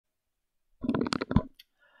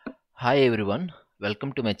Hi everyone,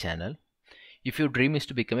 welcome to my channel. If your dream is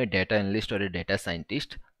to become a data analyst or a data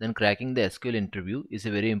scientist, then cracking the SQL interview is a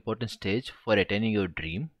very important stage for attaining your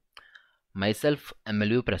dream. Myself,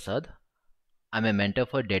 MLV Prasad. I'm a mentor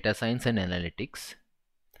for data science and analytics.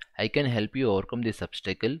 I can help you overcome this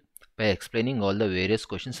obstacle by explaining all the various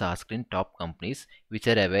questions asked in top companies which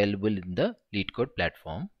are available in the LeetCode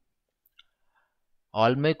platform.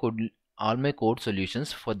 All my code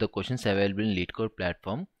solutions for the questions available in LeetCode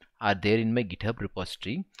platform are there in my GitHub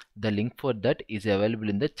repository. The link for that is available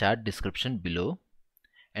in the chat description below.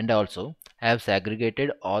 And also, I have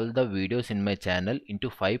segregated all the videos in my channel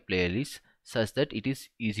into 5 playlists such that it is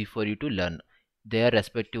easy for you to learn. They are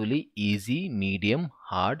respectively easy, medium,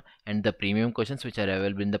 hard, and the premium questions which are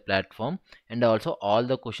available in the platform, and also all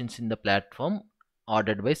the questions in the platform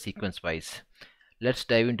ordered by sequence wise. Let's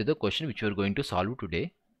dive into the question which we are going to solve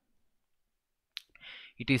today.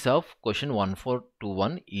 It is of question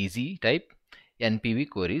 1421 easy type NPV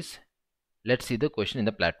queries. Let's see the question in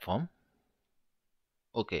the platform.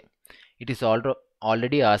 Okay, it is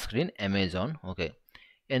already asked in Amazon. Okay,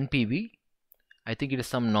 NPV, I think it is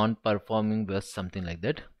some non-performing bus, something like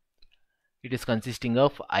that. It is consisting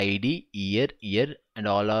of ID, year, and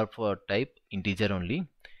all are for type integer only.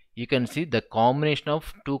 You can see the combination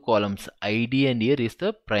of two columns ID and year is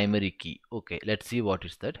the primary key. Okay, let's see what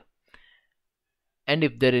is that. And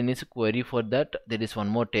if there is a query for that, there is one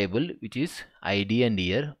more table which is ID and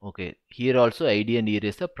year. Okay, here also ID and year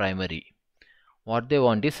is the primary. What they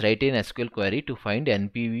want is write an SQL query to find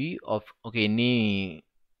NPV of any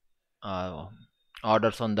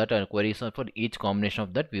orders on that, queries for each combination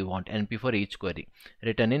of that we want NP for each query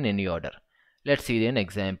written in any order. Let's see an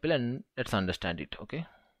example and let's understand it. Okay.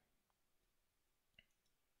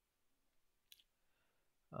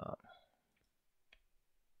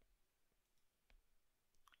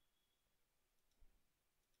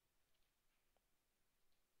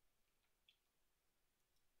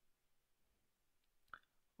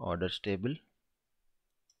 Orders table.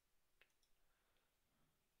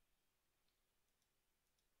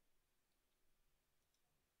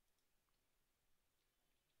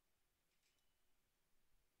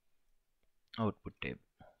 Output table.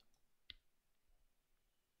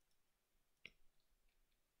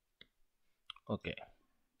 Okay.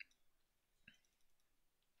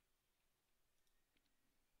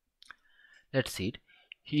 Let's see it.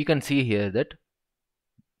 You can see here that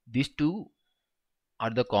these two are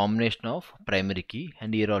the combination of primary key,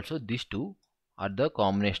 and here also these two are the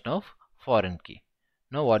combination of foreign key.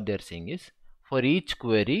 Now what they are saying is, for each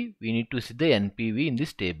query we need to see the NPV in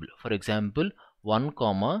this table. For example, 1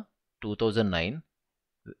 comma 2009.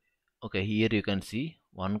 Okay, here you can see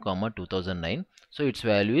 1 comma 2009, so its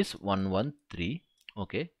value is 113.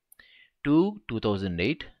 Okay, 2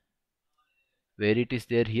 2008, where it is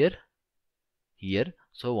there here,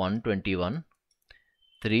 so 121.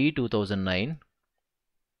 3 2009,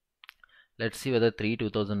 let's see whether 3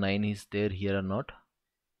 2009 is there here or not.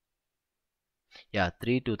 Yeah,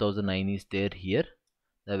 3 2009 is there here.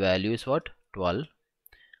 The value is what? 12.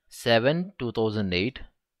 7 2008,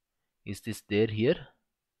 is this there here?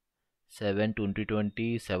 7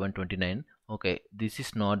 2020, 7 29. Okay, this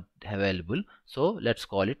is not available, so let's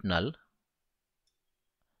call it null,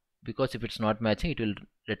 because if it's not matching it will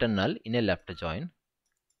return null in a left join.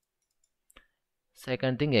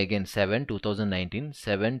 Second thing again, 7 2019,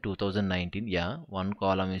 7 2019, yeah, one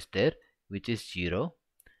column is there which is 0.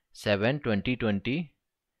 7 2020,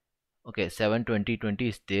 okay, 7 2020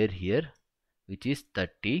 is there here which is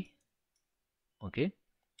 30. Okay,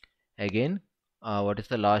 again what is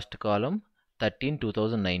the last column? 13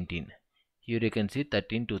 2019. Here you can see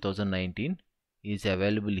 13 2019 is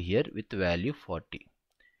available here with value 40.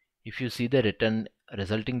 If you see the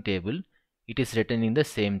resulting table, it is returning the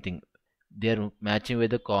same thing. They are matching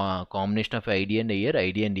with the combination of ID and year,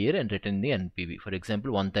 and returning the NPV. For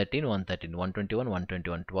example, 113, 113, 121,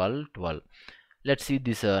 121, 12, 12. Let's see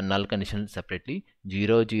this null condition separately.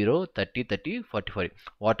 0, 0, 30, 30, 40, 40.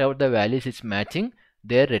 Whatever the values is matching,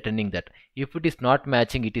 they are returning that. If it is not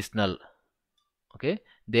matching, it is null. Okay,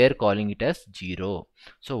 they are calling it as 0.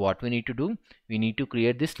 So what we need to do? We need to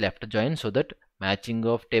create this left join so that matching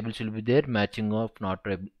of tables will be there, matching of not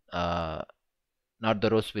the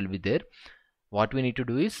rows will be there. What we need to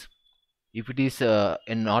do is, if it is a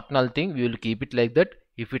not null thing, we will keep it like that.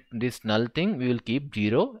 If it is null thing, we will keep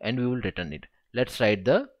 0 and we will return it. Let's write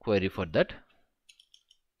the query for that.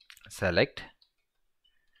 Select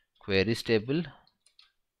queries table.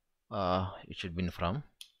 It should be from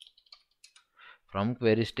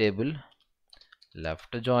queries table,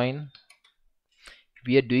 left join.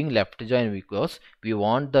 we are doing left join because we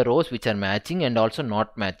want the rows which are matching and also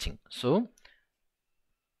not matching. So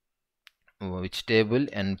which table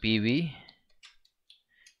NPV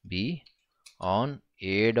be on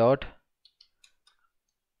A dot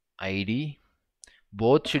ID,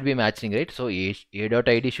 both should be matching, right? So A dot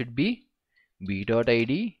ID should be B dot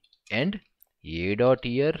ID and A dot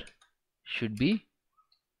year should be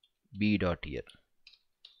B dot year.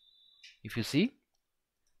 If you see,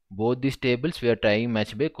 both these tables we are trying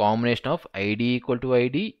match by combination of ID equal to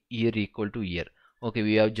ID, year equal to year. Okay,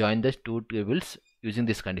 we have joined the two tables using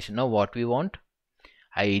this condition. Now what we want,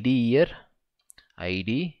 ID year,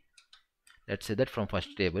 ID, let's say that from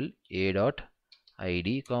first table A dot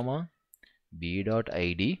ID comma B dot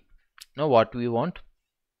ID. Now what we want,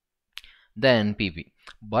 the NPV,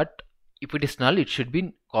 but if it is null it should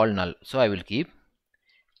be called null. So I will keep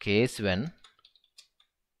case when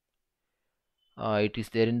it is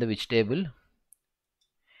there in the which table,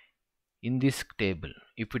 in this table,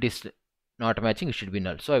 if it is not matching it should be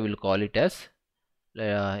null. So I will call it as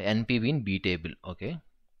NPV in B table, okay,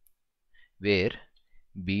 where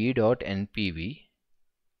B dot NPV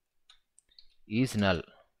is null,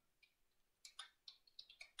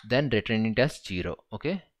 then return it as 0.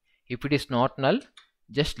 Okay, if it is not null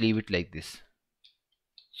just leave it like this.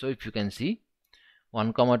 So if you can see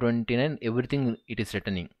 1,29 everything it is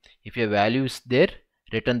returning. If a value is there,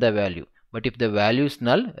 return the value, but if the value is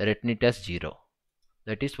null, return it as 0.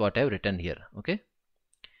 That is what I have written here. Okay,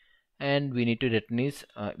 and we need to return is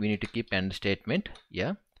we need to keep end statement.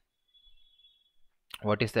 Yeah,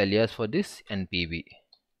 what is the alias for this? NPV.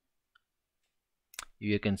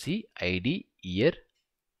 You can see ID year.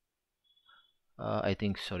 I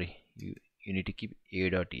think sorry, you need to keep A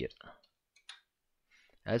dot year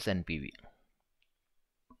as NPV.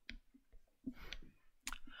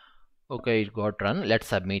 Okay, it got run. Let's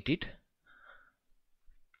submit it.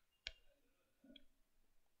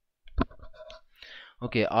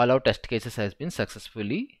 Okay, all our test cases has been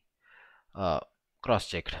successfully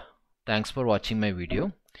cross-checked. Thanks for watching my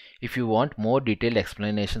video. If you want more detailed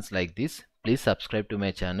explanations like this, please subscribe to my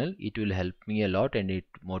channel. It will help me a lot and it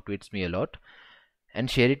motivates me a lot. And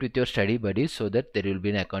share it with your study buddies so that there will be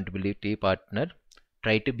an accountability partner.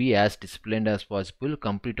 Try to be as disciplined as possible.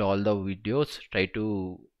 Complete all the videos. Try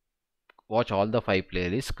to watch all the 5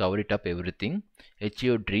 playlists. Cover it up everything. Achieve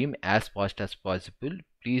your dream as fast as possible.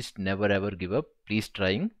 Please never ever give up. Please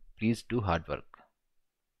trying. Please do hard work.